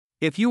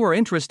If you are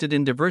interested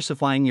in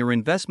diversifying your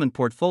investment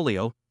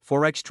portfolio,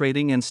 Forex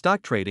trading and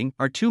stock trading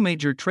are two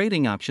major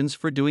trading options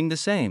for doing the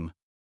same.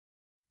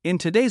 In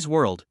today's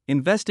world,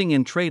 investing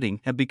and trading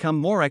have become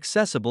more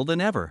accessible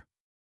than ever.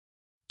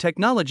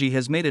 Technology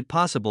has made it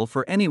possible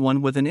for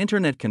anyone with an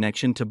internet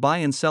connection to buy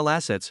and sell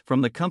assets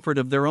from the comfort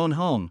of their own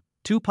home.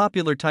 Two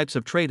popular types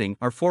of trading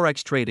are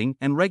Forex trading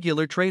and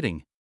regular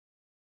trading.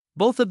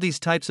 Both of these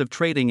types of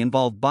trading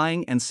involve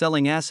buying and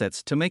selling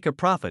assets to make a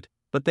profit,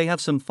 but they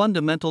have some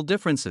fundamental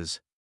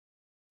differences.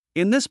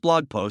 In this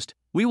blog post,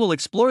 we will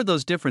explore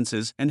those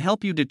differences and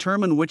help you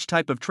determine which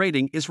type of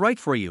trading is right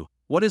for you.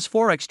 What is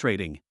Forex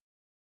trading?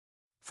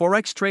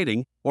 Forex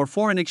trading, or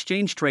foreign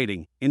exchange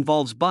trading,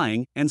 involves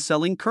buying and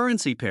selling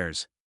currency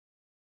pairs.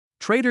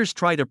 Traders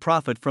try to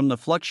profit from the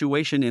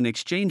fluctuation in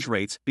exchange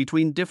rates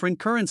between different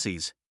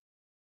currencies.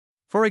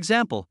 For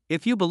example,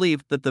 if you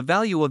believe that the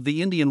value of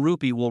the Indian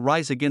rupee will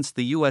rise against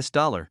the US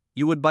dollar,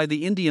 you would buy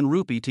the Indian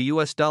rupee to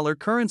US dollar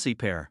currency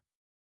pair.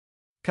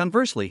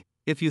 Conversely,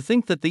 if you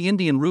think that the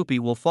Indian rupee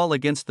will fall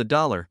against the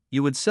dollar,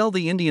 you would sell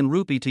the Indian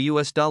rupee to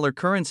US dollar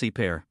currency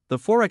pair. The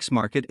Forex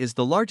market is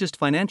the largest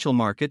financial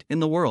market in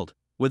the world,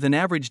 with an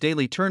average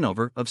daily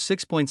turnover of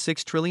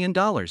 $6.6 trillion.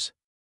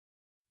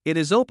 It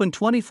is open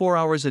 24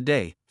 hours a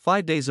day,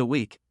 5 days a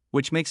week,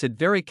 which makes it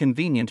very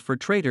convenient for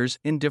traders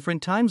in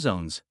different time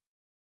zones.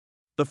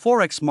 The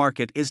Forex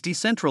market is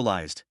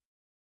decentralized,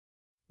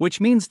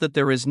 which means that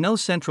there is no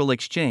central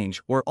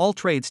exchange where all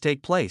trades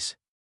take place.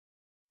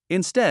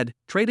 Instead,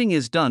 trading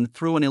is done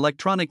through an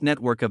electronic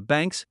network of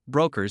banks,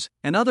 brokers,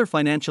 and other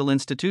financial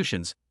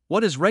institutions.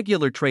 What is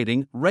regular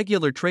trading?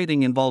 Regular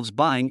trading involves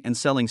buying and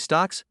selling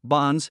stocks,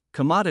 bonds,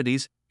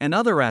 commodities, and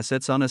other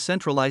assets on a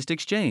centralized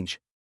exchange.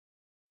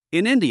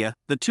 In India,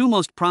 the two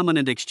most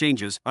prominent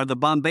exchanges are the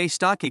Bombay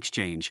Stock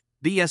Exchange,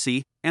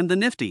 BSE, and the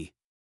Nifty.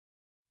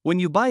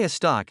 When you buy a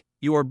stock,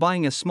 you are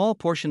buying a small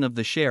portion of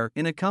the share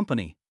in a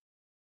company.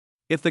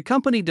 If the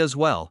company does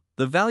well,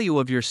 the value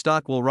of your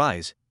stock will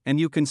rise, and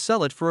you can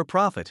sell it for a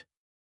profit.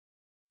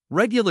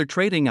 Regular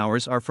trading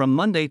hours are from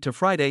Monday to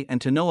Friday,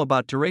 and to know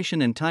about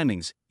duration and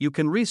timings, you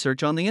can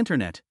research on the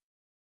internet.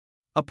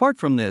 Apart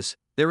from this,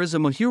 there is a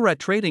Muhurat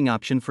trading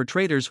option for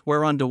traders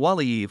where on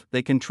Diwali Eve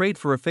they can trade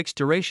for a fixed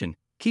duration.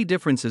 Key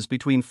differences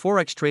between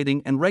Forex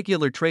trading and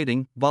regular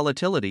trading: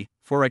 volatility.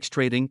 Forex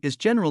trading is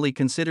generally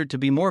considered to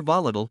be more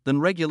volatile than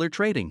regular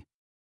trading.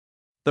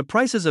 The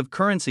prices of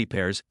currency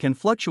pairs can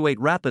fluctuate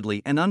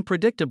rapidly and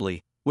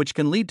unpredictably, which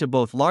can lead to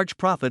both large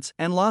profits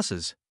and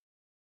losses.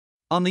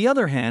 On the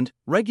other hand,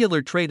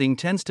 regular trading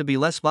tends to be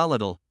less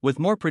volatile, with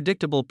more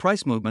predictable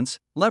price movements.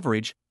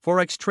 Leverage.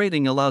 Forex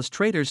trading allows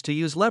traders to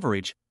use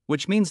leverage,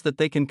 which means that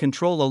they can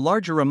control a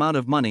larger amount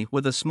of money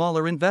with a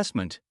smaller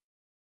investment.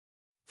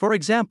 For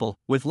example,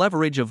 with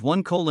leverage of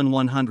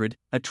 1:100,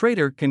 a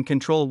trader can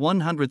control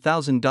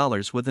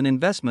 $100,000 with an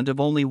investment of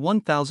only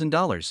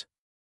 $1,000.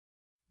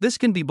 This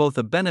can be both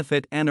a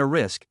benefit and a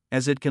risk,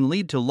 as it can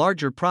lead to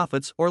larger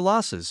profits or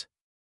losses.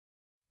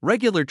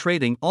 Regular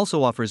trading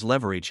also offers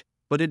leverage,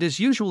 but it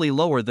is usually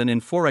lower than in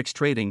Forex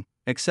trading.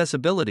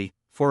 Accessibility.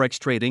 Forex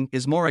trading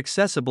is more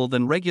accessible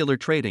than regular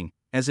trading,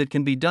 as it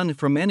can be done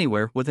from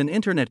anywhere with an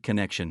internet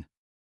connection.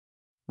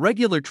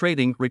 Regular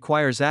trading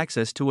requires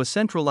access to a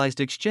centralized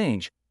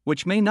exchange,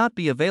 which may not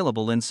be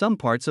available in some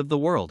parts of the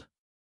world.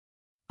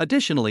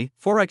 Additionally,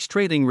 Forex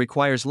trading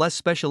requires less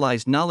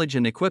specialized knowledge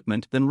and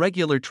equipment than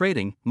regular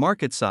trading.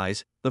 Market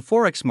size. The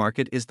Forex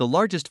market is the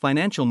largest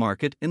financial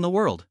market in the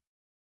world,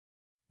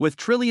 with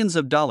trillions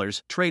of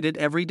dollars traded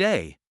every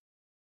day.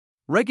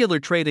 Regular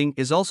trading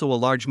is also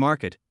a large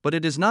market, but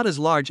it is not as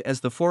large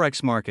as the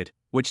Forex market.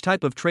 Which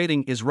type of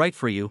trading is right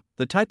for you?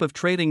 The type of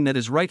trading that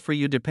is right for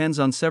you depends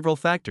on several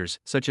factors,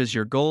 such as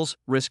your goals,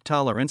 risk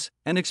tolerance,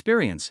 and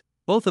experience.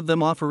 Both of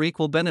them offer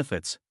equal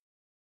benefits.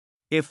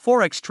 If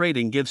Forex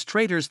trading gives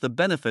traders the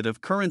benefit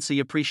of currency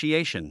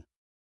appreciation,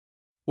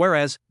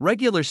 whereas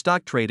regular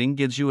stock trading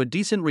gives you a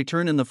decent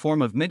return in the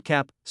form of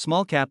mid-cap,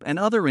 small-cap, and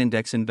other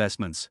index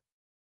investments.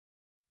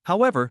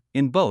 However,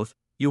 in both,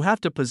 you have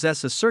to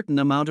possess a certain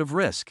amount of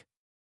risk.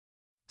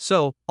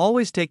 So,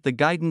 always take the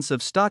guidance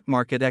of stock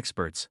market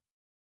experts.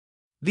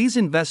 These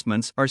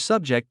investments are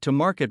subject to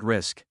market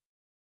risk.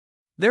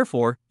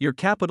 Therefore, your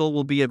capital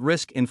will be at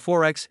risk in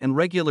Forex and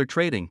regular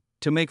trading.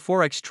 To make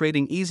Forex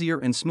trading easier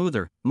and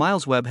smoother,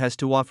 MilesWeb has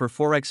to offer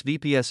Forex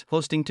VPS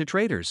hosting to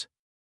traders.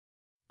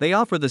 They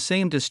offer the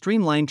same to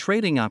streamline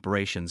trading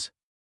operations.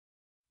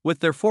 With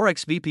their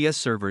Forex VPS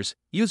servers,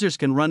 users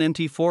can run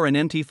MT4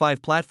 and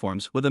MT5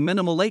 platforms with a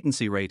minimal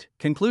latency rate.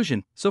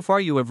 Conclusion: so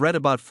far you have read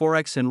about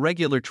Forex and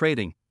regular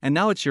trading, and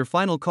now it's your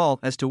final call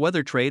as to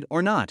whether trade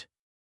or not.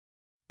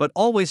 But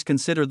always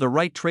consider the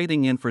right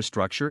trading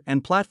infrastructure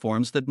and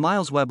platforms that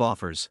MilesWeb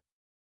offers.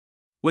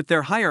 With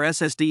their higher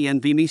SSD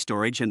and NVMe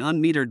storage and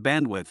unmetered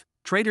bandwidth,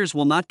 traders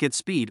will not get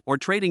speed or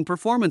trading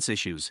performance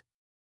issues.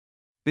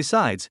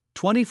 Besides,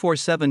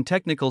 24/7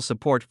 technical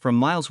support from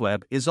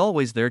MilesWeb is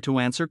always there to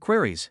answer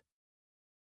queries.